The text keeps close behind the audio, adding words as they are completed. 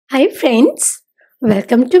Hi friends,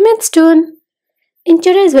 welcome to Mathstoon. In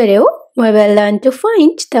today's video, we will learn to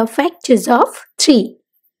find the factors of 3.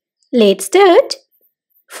 Let's start.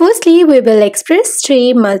 Firstly, we will express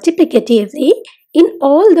 3 multiplicatively in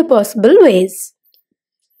all the possible ways.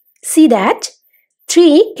 See that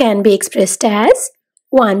 3 can be expressed as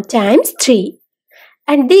 1 times 3.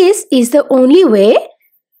 And this is the only way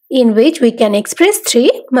in which we can express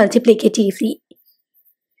 3 multiplicatively.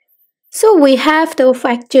 So we have the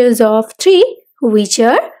factors of 3 which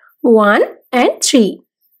are 1 and 3.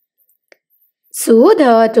 So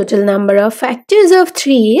the total number of factors of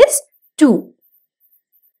 3 is 2.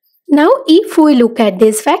 Now if we look at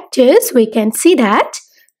these factors, we can see that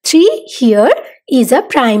 3 here is a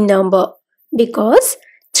prime number because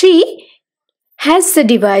 3 has the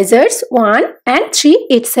divisors 1 and 3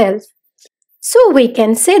 itself. So we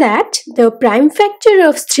can say that the prime factor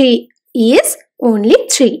of 3 is only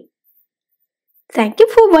 3. Thank you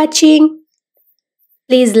for watching.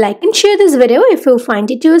 Please like and share this video if you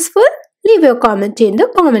find it useful. Leave your comment in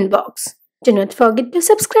the comment box. Do not forget to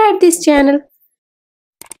subscribe this channel.